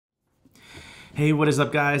Hey, what is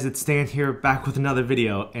up guys? It's Stan here, back with another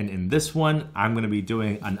video, and in this one, I'm going to be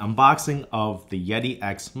doing an unboxing of the Yeti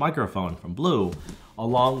X microphone from Blue,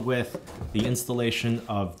 along with the installation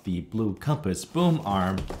of the Blue Compass boom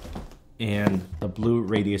arm and the Blue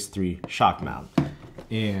Radius 3 shock mount.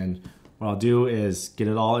 And what I'll do is get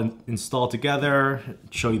it all installed together,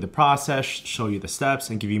 show you the process, show you the steps,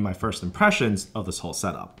 and give you my first impressions of this whole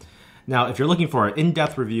setup. Now, if you're looking for an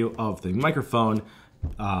in-depth review of the microphone,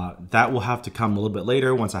 that will have to come a little bit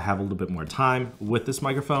later once I have a little bit more time with this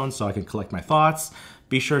microphone so I can collect my thoughts.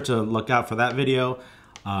 Be sure to look out for that video.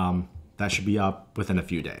 That should be up within a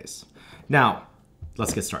few days. Now,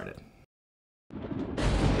 let's get started.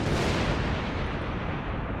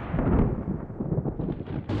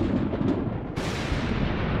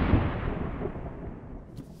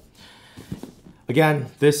 Again,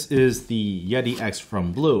 this is the Yeti X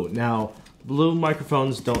from Blue. Now, Blue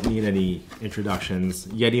microphones don't need any introductions.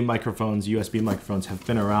 Yeti microphones, USB microphones, have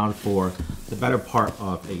been around for the better part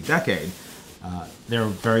of a decade. They're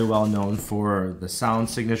very well known for the sound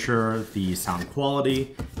signature, the sound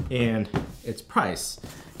quality, and its price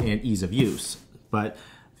and ease of use. But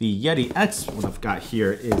the Yeti X, what I've got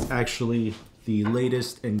here, is actually the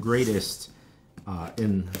latest and greatest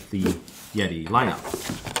in the Yeti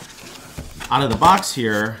lineup. Out of the box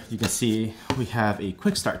here, you can see we have a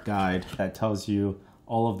quick start guide that tells you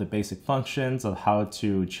all of the basic functions of how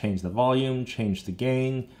to change the volume, change the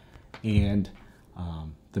gain, and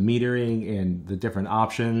the metering and the different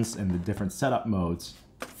options and the different setup modes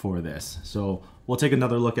for this. So we'll take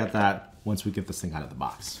another look at that once we get this thing out of the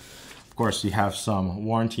box. Of course, you have some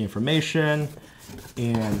warranty information,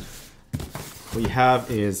 and what you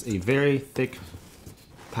have is a very thick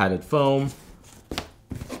padded foam,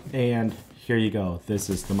 and here you go. This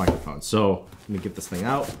is the microphone. So let me get this thing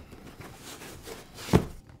out. And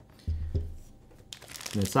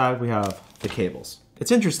inside we have the cables.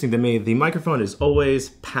 It's interesting to me, the microphone is always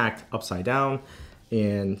packed upside down,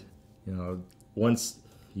 and once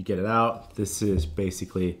you get it out, this is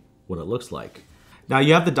basically what it looks like. Now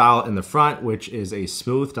you have the dial in the front, which is a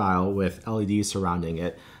smooth dial with LEDs surrounding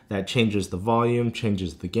it that changes the volume,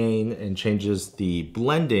 changes the gain, and changes the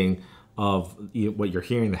blending of what you're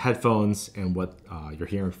hearing in the headphones and what you're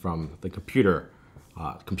hearing from the computer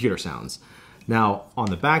sounds. Now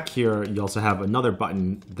on the back here, you also have another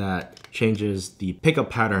button that changes the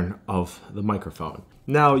pickup pattern of the microphone.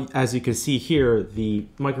 Now, as you can see here, the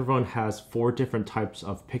microphone has 4 different types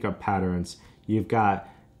of pickup patterns. You've got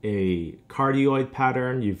a cardioid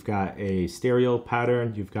pattern, you've got a stereo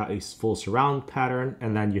pattern, you've got a full surround pattern,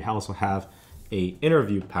 and then you also have a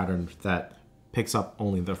interview pattern that picks up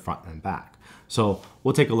only the front and back. So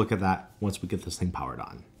we'll take a look at that once we get this thing powered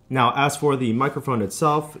on. Now, as for the microphone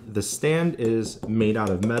itself, the stand is made out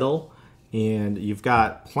of metal, and you've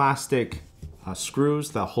got plastic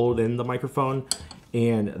screws that hold in the microphone,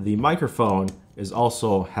 and the microphone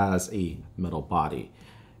also has a metal body.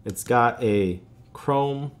 It's got a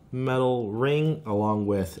chrome metal ring along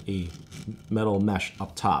with a metal mesh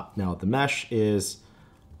up top. Now the mesh is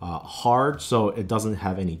hard, so it doesn't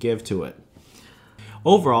have any give to it.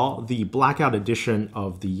 Overall, the blackout edition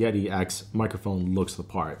of the Yeti X microphone looks the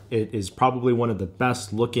part. It is probably one of the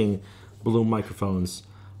best looking Blue microphones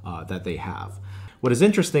that they have. What is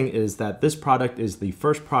interesting is that this product is the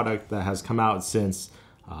first product that has come out since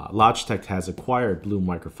Logitech has acquired Blue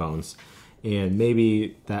microphones, and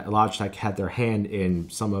maybe that Logitech had their hand in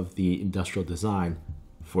some of the industrial design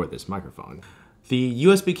for this microphone. The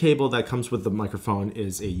USB cable that comes with the microphone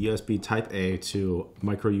is a USB Type A to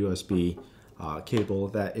micro USB cable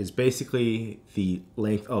that is basically the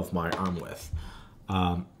length of my arm width.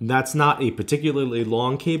 That's not a particularly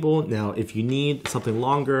long cable. Now, if you need something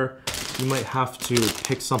longer, you might have to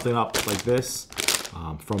pick something up like this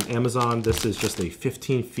from Amazon. This is just a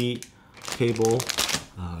 15 feet cable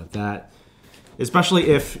that,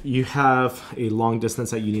 especially if you have a long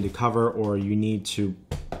distance that you need to cover or you need to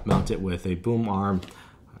mount it with a boom arm,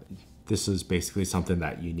 this is basically something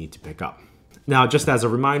that you need to pick up. Now, just as a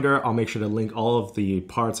reminder, I'll make sure to link all of the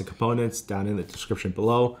parts and components down in the description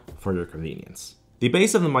below for your convenience. The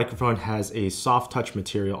base of the microphone has a soft touch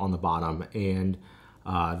material on the bottom, and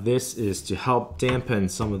this is to help dampen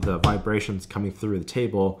some of the vibrations coming through the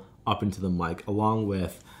table up into the mic, along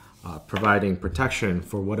with providing protection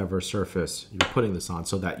for whatever surface you're putting this on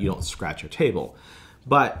so that you don't scratch your table.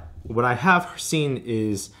 But what I have seen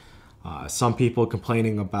is some people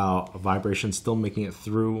complaining about vibration still making it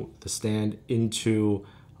through the stand into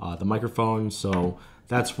the microphone. So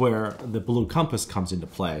that's where the Blue Compass comes into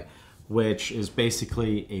play, which is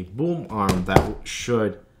basically a boom arm that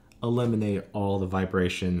should eliminate all the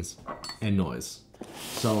vibrations and noise.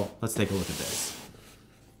 So let's take a look at this.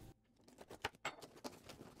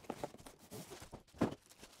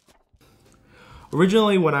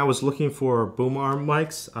 Originally, when I was looking for boom arm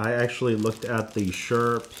mics, I actually looked at the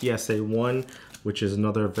Shure PSA-1, which is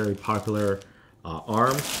another very popular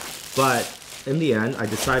arm. But in the end, I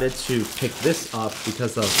decided to pick this up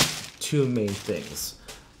because of two main things.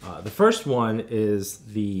 The first one is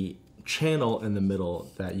the channel in the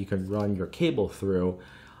middle that you can run your cable through,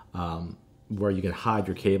 where you can hide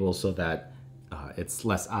your cable so that it's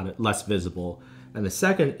less visible. And the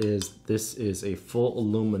second is this is a full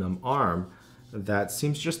aluminum arm that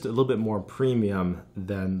seems just a little bit more premium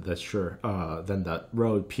than the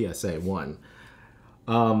Rode PSA-1.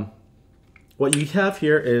 What you have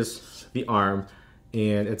here is the arm,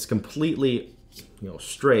 and it's completely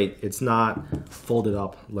straight. It's not folded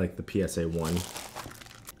up like the PSA-1.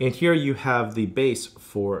 And here you have the base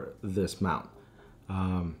for this mount.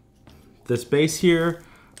 This base here,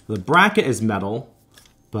 the bracket is metal,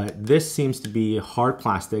 but this seems to be hard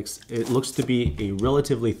plastics. It looks to be a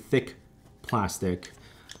relatively thick plastic,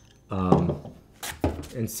 and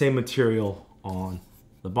same material on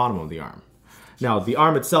the bottom of the arm. Now the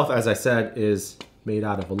arm itself, as I said, is made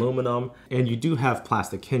out of aluminum, and you do have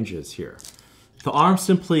plastic hinges here. The arm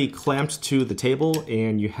simply clamps to the table,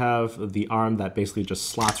 and you have the arm that basically just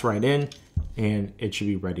slots right in, and it should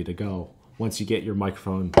be ready to go once you get your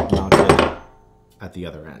microphone mounted at the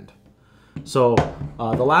other end. So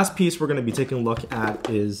the last piece we're going to be taking a look at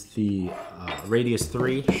is the Radius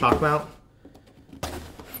 3 shock mount,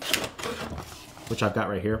 which I've got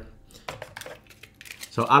right here.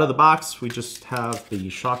 So out of the box, we just have the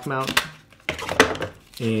shock mount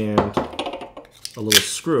and a little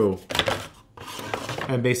screw,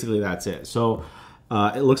 and basically that's it. So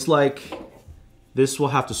it looks like this will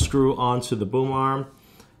have to screw onto the boom arm,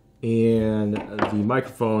 and the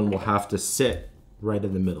microphone will have to sit right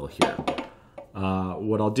in the middle here.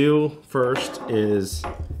 What I'll do first is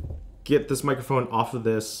get this microphone off of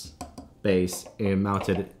this base and mount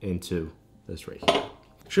it into this right here.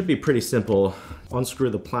 Should be pretty simple. Unscrew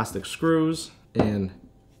the plastic screws and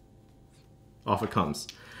off it comes.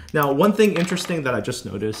 Now, one thing interesting that I just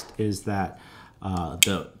noticed is that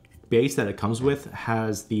the base that it comes with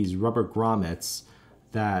has these rubber grommets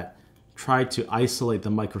that try to isolate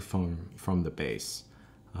the microphone from the base.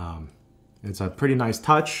 It's a pretty nice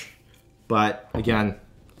touch, but again,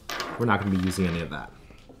 we're not going to be using any of that.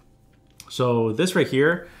 So this right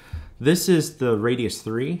here, this is the Radius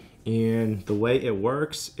 3, and the way it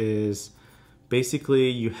works is basically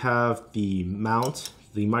you have the mount,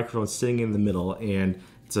 the microphone sitting in the middle, and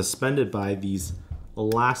it's suspended by these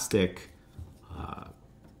elastic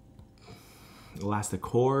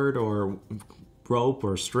cord or rope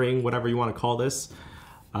or string, whatever you want to call this.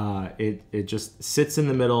 It just sits in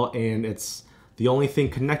the middle, and it's the only thing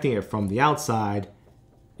connecting it from the outside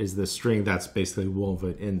is the string that's basically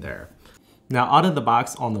woven in there. Now, out of the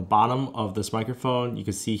box on the bottom of this microphone, you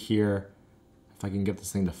can see here, if I can get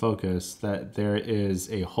this thing to focus, that there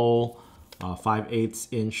is a hole, 5/8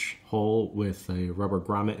 inch hole with a rubber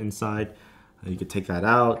grommet inside. You can take that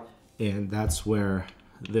out, and that's where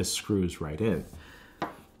this screws right in.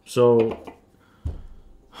 So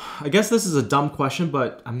I guess this is a dumb question,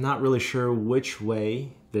 but I'm not really sure which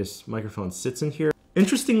way this microphone sits in here.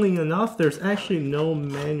 Interestingly enough, there's actually no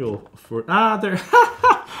manual for,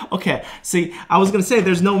 okay, see, I was gonna say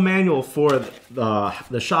there's no manual for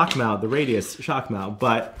the shock mount, the Radius shock mount,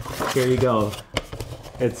 but here you go.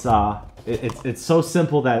 It's so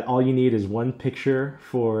simple that all you need is one picture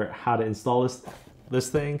for how to install this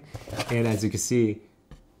thing, and as you can see,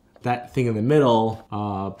 that thing in the middle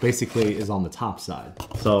basically is on the top side.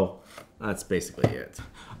 So that's basically it.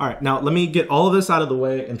 All right, now let me get all of this out of the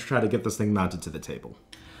way and try to get this thing mounted to the table.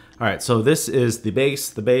 All right, so this is the base.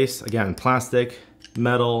 The base, again, plastic,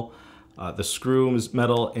 metal, the screw is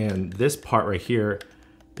metal, and this part right here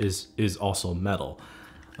is also metal.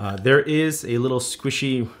 There is a little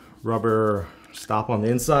squishy rubber stop on the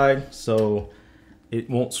inside, so it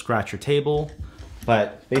won't scratch your table.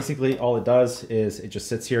 But basically all it does is it just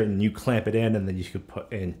sits here and you clamp it in, and then you could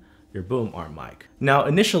put in your boom arm mic. Now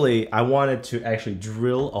initially I wanted to actually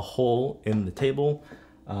drill a hole in the table.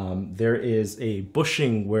 There is a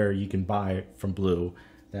bushing where you can buy from Blue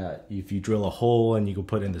that if you drill a hole and you can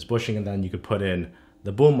put in this bushing, and then you could put in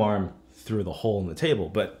the boom arm through the hole in the table.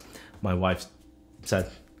 But my wife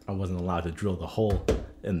said I wasn't allowed to drill the hole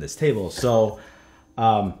in this table. So,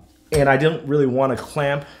 and I didn't really want to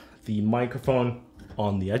clamp the microphone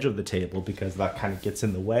on the edge of the table because that kind of gets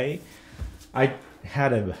in the way. I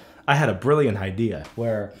had a brilliant idea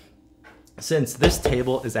where, since this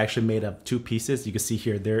table is actually made of two pieces, you can see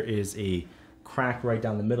here there is a crack right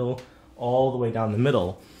down the middle, all the way down the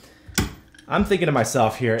middle. I'm thinking to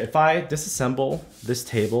myself here, if I disassemble this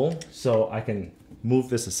table so I can move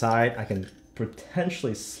this aside, I can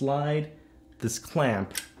potentially slide this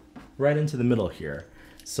clamp right into the middle here.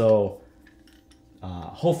 So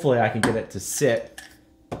hopefully I can get it to sit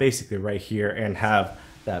basically right here and have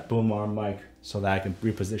that boom arm mic so that I can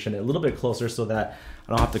reposition it a little bit closer so that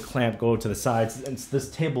I don't have to clamp go to the sides. And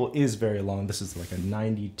this table is very long. This is like a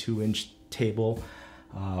 92-inch table.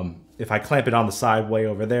 If I clamp it on the side way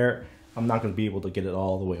over there, I'm not going to be able to get it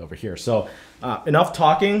all the way over here. So enough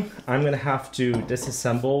talking. I'm going to have to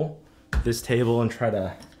disassemble this table and try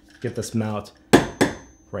to get this mount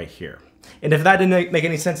right here. And if that didn't make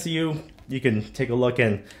any sense to you, you can take a look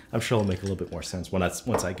and I'm sure it'll make a little bit more sense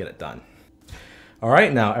once I get it done. All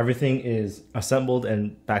right, now everything is assembled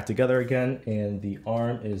and back together again, and the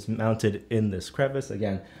arm is mounted in this crevice.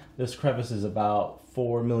 Again, this crevice is about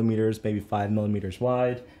 4 millimeters, maybe 5 millimeters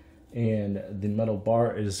wide, and the metal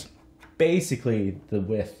bar is basically the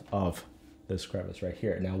width of this crevice right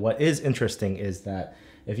here. Now, what is interesting is that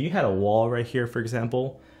if you had a wall right here, for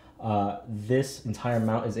example, this entire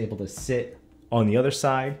mount is able to sit on the other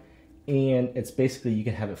side, and it's basically, you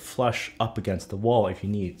can have it flush up against the wall if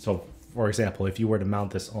you need. So for example, if you were to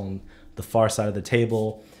mount this on the far side of the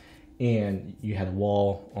table and you had a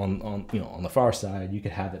wall on the far side, you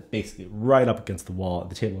could have it basically right up against the wall,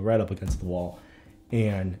 the table right up against the wall,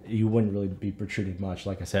 and you wouldn't really be protruding much.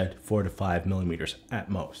 Like I said, 4 to 5 millimeters at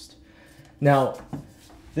most. Now,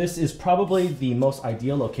 this is probably the most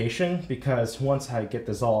ideal location because once I get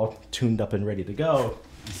this all tuned up and ready to go,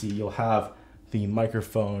 you see you'll have the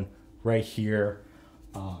microphone right here,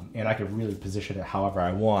 and I could really position it however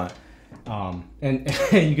I want. And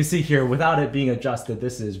you can see here, without it being adjusted,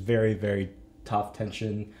 this is very, very tough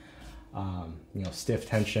tension, stiff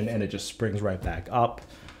tension, and it just springs right back up.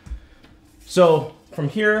 So from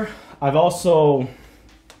here, I've also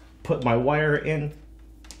put my wire in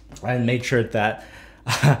and made sure that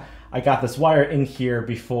I got this wire in here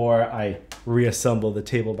before I reassemble the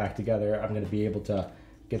table back together. I'm going to be able to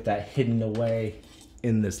get that hidden away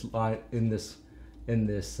in this line, in this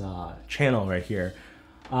channel right here.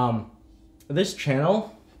 This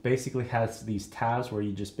channel basically has these tabs where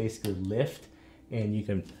you just basically lift and you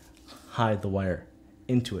can hide the wire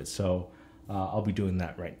into it. So I'll be doing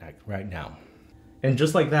that right now. And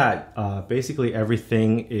just like that, basically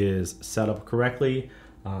everything is set up correctly.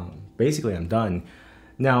 Basically I'm done.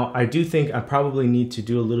 Now I do think I probably need to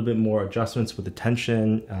do a little bit more adjustments with the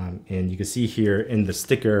tension. And you can see here in the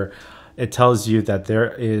sticker, it tells you that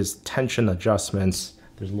there is tension adjustments.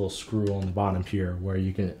 There's a little screw on the bottom here where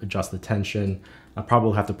you can adjust the tension. I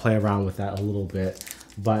probably have to play around with that a little bit,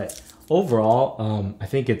 but overall, I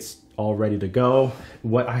think it's all ready to go.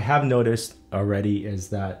 What I have noticed already is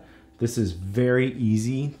that this is very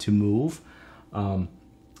easy to move.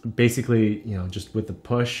 Basically, just with the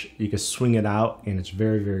push, you can swing it out and it's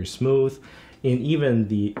very, very smooth. And even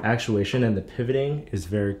the actuation and the pivoting is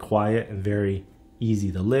very quiet and very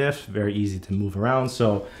easy to lift, very easy to move around.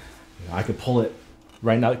 So I could pull it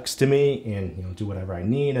right next to me and do whatever I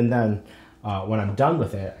need, and then when I'm done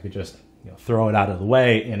with it, I could just throw it out of the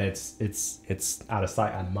way, and it's out of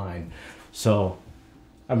sight, out of mind. So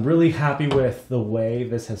I'm really happy with the way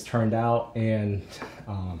this has turned out and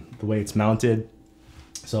the way it's mounted.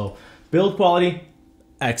 So build quality,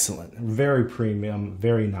 excellent, very premium,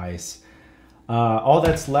 very nice. All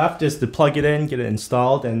that's left is to plug it in, get it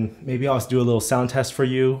installed, and maybe I'll do a little sound test for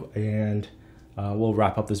you, and we'll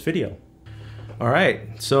wrap up this video. All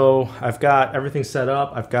right, so I've got everything set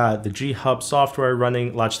up. I've got the G-Hub software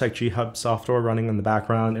running, Logitech G-Hub software running in the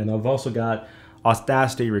background, and I've also got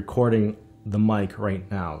Audacity recording the mic right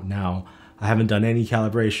now. Now, I haven't done any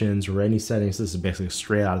calibrations or any settings. This is basically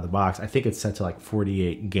straight out of the box. I think it's set to like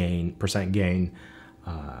 48% gain.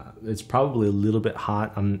 It's probably a little bit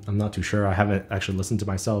hot. I'm not too sure. I haven't actually listened to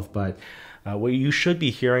myself, but what you should be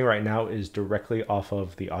hearing right now is directly off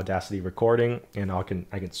of the Audacity recording, and I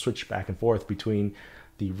can switch back and forth between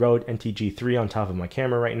the Rode NTG3 on top of my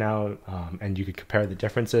camera right now, and you can compare the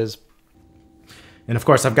differences. And of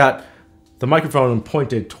course, I've got the microphone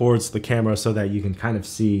pointed towards the camera so that you can kind of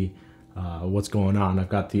see what's going on. I've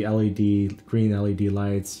got the green LED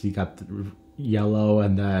lights, you got the yellow,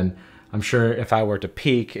 and then I'm sure if I were to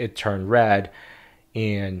peak, it turned red,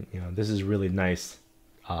 and this is really nice.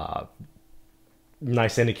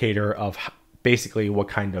 Nice indicator of basically what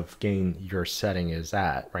kind of gain your setting is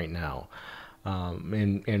at right now.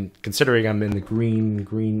 And considering I'm in the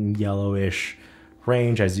green yellowish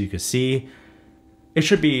range, as you can see, it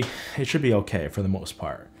should be okay for the most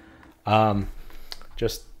part.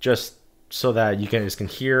 Just so that you guys can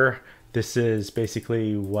hear, this is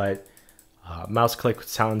basically what mouse click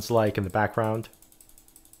sounds like in the background.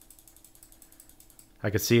 I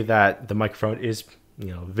can see that the microphone is,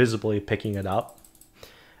 visibly picking it up.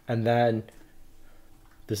 And then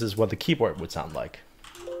this is what the keyboard would sound like.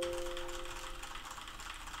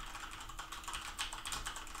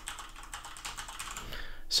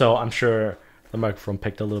 So I'm sure the microphone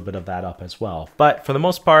picked a little bit of that up as well. But for the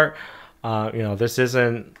most part, this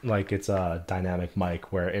isn't like it's a dynamic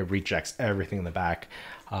mic where it rejects everything in the back.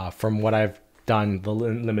 From what I've done, the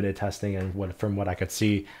limited testing, and from what I could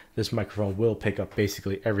see, this microphone will pick up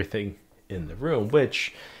basically everything in the room,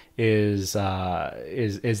 which is the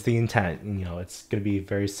intent. It's going to be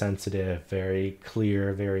very sensitive, very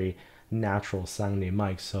clear, very natural sounding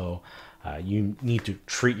mic. So you need to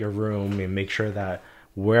treat your room and make sure that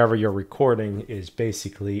wherever you're recording is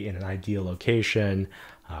basically in an ideal location.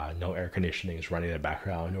 No air conditioning is running in the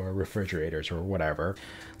background, or refrigerators, or whatever.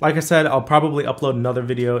 Like I said, I'll probably upload another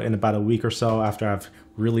video in about a week or so after I've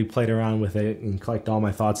really played around with it and collect all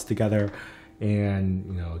my thoughts together,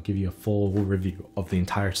 and give you a full review of the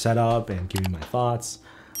entire setup and give you my thoughts.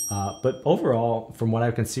 But overall, from what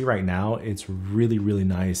I can see right now, it's really, really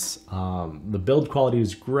nice. The build quality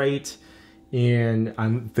is great, and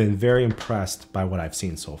I've been very impressed by what I've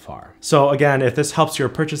seen so far. So again, if this helps your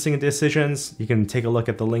purchasing decisions, you can take a look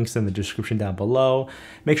at the links in the description down below.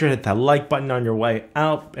 Make sure to hit that like button on your way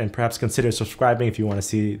out, and perhaps consider subscribing if you want to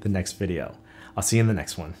see the next video. I'll see you in the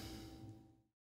next one.